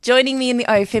Joining me in the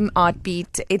OFM Art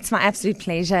Beat, it's my absolute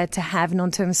pleasure to have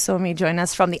Nonto Msomi join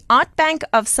us from the Art Bank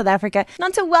of South Africa.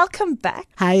 Nonto, welcome back.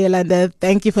 Hi, Yolanda.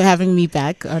 Thank you for having me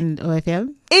back on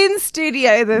OFM. In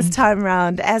studio this time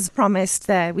round, as promised,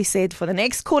 we said for the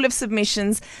next call of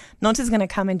submissions, Nonto's going to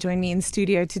come and join me in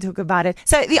studio to talk about it.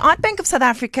 So the Art Bank of South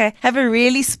Africa have a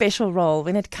really special role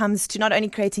when it comes to not only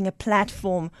creating a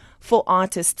platform for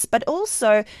artists, but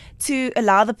also to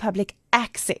allow the public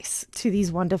access to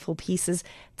these wonderful pieces.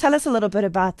 Tell us a little bit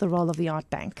about the role of the Art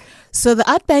Bank. So the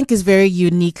Art Bank is very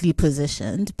uniquely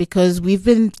positioned because we've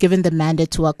been given the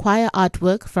mandate to acquire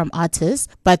artwork from artists,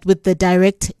 but with the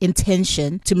direct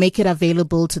intention to make it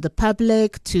available to the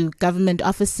public, to government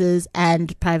offices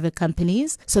and private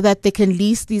companies so that they can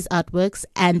lease these artworks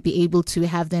and be able to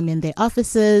have them in their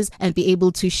offices and be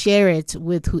able to share it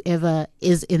with whoever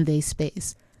is in their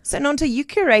space. So Nonto, you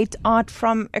curate art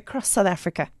from across South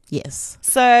Africa. Yes.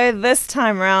 So this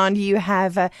time around, you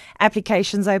have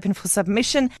applications open for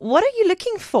submission. What are you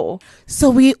looking for? So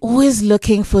we're always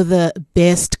looking for the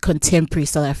best contemporary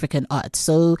South African art.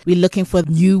 So we're looking for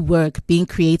new work being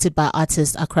created by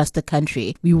artists across the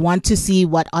country. We want to see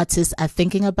what artists are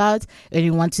thinking about, and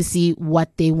we want to see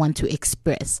what they want to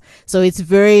express. So it's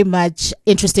very much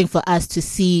interesting for us to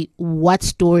see what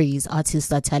stories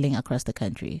artists are telling across the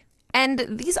country. And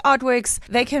these artworks,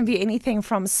 they can be anything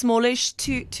from smallish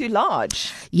to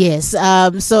large. Yes.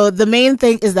 So the main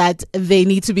thing is that they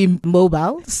need to be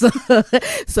mobile. So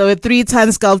a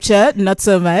 3-ton sculpture, not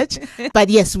so much. But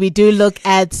yes, we do look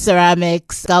at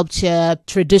ceramics, sculpture,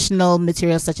 traditional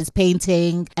materials such as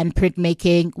painting and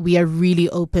printmaking. We are really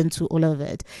open to all of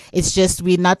it. It's just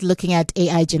we're not looking at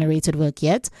AI generated work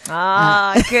yet.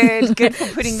 Good for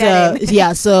putting that in.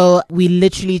 Yeah, so we're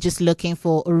literally just looking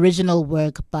for original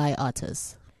work by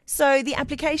artists. So the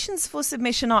applications for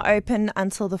submission are open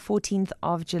until the 14th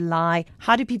of July.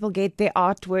 How do people get their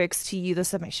artworks to you, the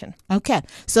submission? Okay.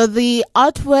 So the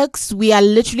artworks, we are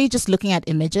literally just looking at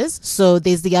images. So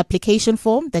there's the application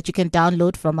form that you can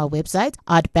download from our website,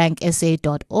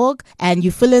 artbanksa.org, and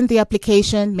you fill in the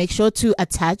application. Make sure to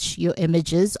attach your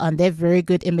images on there, very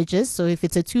good images. So if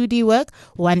it's a 2D work,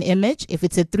 1 image. If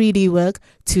it's a 3D work,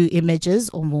 2 images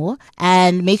or more.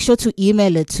 And make sure to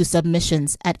email it to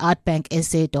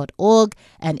submissions@artbanksa.org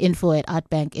and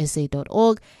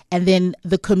info@artbanksa.org, and then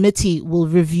the committee will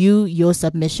review your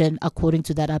submission according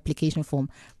to that application form.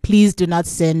 Please do not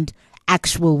send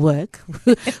actual work.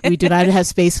 We do not have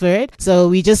space for it. So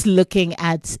we're just looking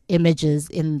at images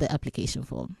in the application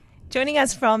form. Joining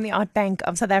us from the Art Bank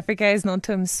of South Africa is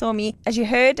Nonto Msomi. As you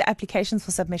heard, applications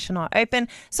for submission are open.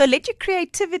 So let your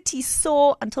creativity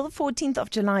soar. Until the 14th of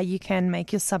July, you can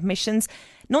make your submissions.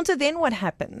 Nonto, then what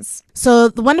happens? So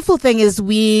the wonderful thing is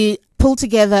we pull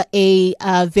together a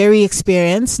very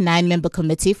experienced 9-member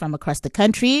committee from across the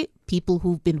country, people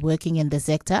who've been working in the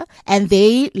sector, and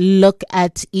they look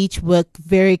at each work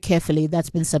very carefully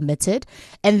that's been submitted,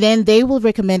 and then they will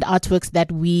recommend artworks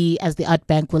that we as the Art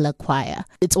Bank will acquire.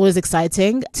 It's always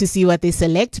exciting to see what they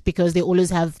select because they always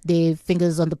have their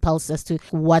fingers on the pulse as to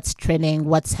what's trending,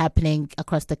 what's happening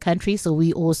across the country. So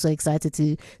we're also excited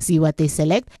to see what they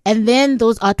select. And then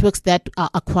those artworks that are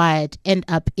acquired end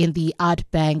up in the Art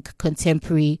Bank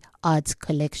Contemporary Art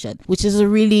Collection, which is a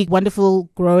really wonderful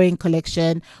growing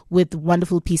collection with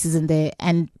wonderful pieces in there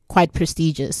and quite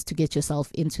prestigious to get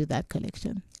yourself into that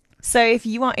collection. So if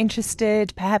you are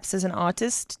interested, perhaps as an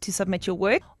artist, to submit your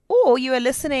work, or you are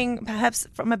listening perhaps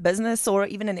from a business or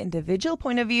even an individual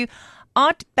point of view,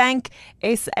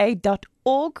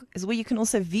 artbanksa.org is where you can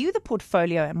also view the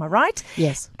portfolio, am I right?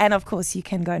 Yes. And of course, you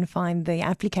can go and find the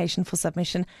application for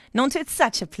submission. Nonto, it's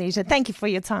such a pleasure. Thank you for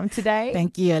your time today.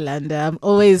 Thank you, Yolanda. I'm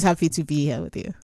always happy to be here with you.